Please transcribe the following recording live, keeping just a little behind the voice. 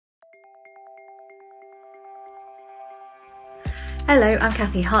Hello, I'm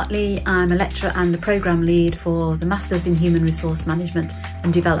Kathy Hartley. I'm a lecturer and the programme lead for the Masters in Human Resource Management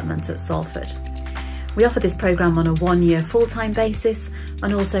and Development at Salford. We offer this programme on a 1-year full-time basis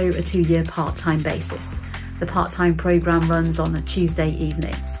and also a 2-year part-time basis. The part-time programme runs on Tuesday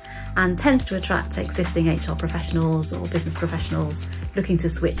evenings and tends to attract existing HR professionals or business professionals looking to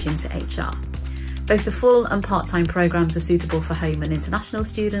switch into HR. Both the full and part-time programmes are suitable for home and international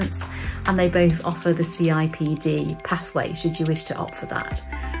students, and they both offer the CIPD pathway should you wish to opt for that.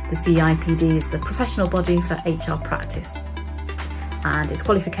 The CIPD is the professional body for HR practice, and its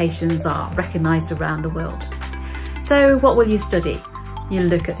qualifications are recognised around the world. So what will you study? You'll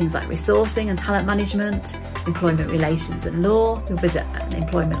look at things like resourcing and talent management, employment relations and law. You'll visit an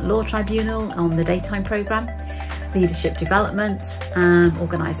employment law tribunal on the daytime programme, leadership development,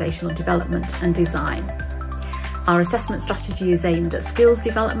 organisational development and design. Our assessment strategy is aimed at skills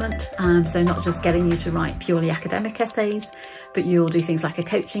development, so not just getting you to write purely academic essays, but you'll do things like a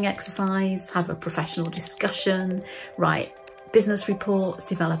coaching exercise, have a professional discussion, write business reports,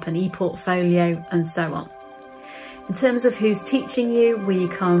 develop an e-portfolio and so on. In terms of who's teaching you, we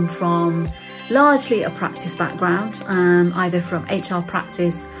come from largely a practice background, either from HR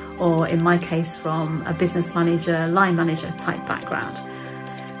practice or in my case from a business manager, line manager type background.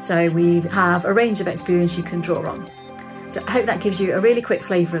 So we have a range of experience you can draw on. So I hope that gives you a really quick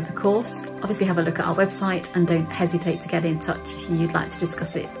flavour of the course. Obviously have a look at our website and don't hesitate to get in touch if you'd like to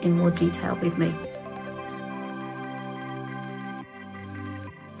discuss it in more detail with me.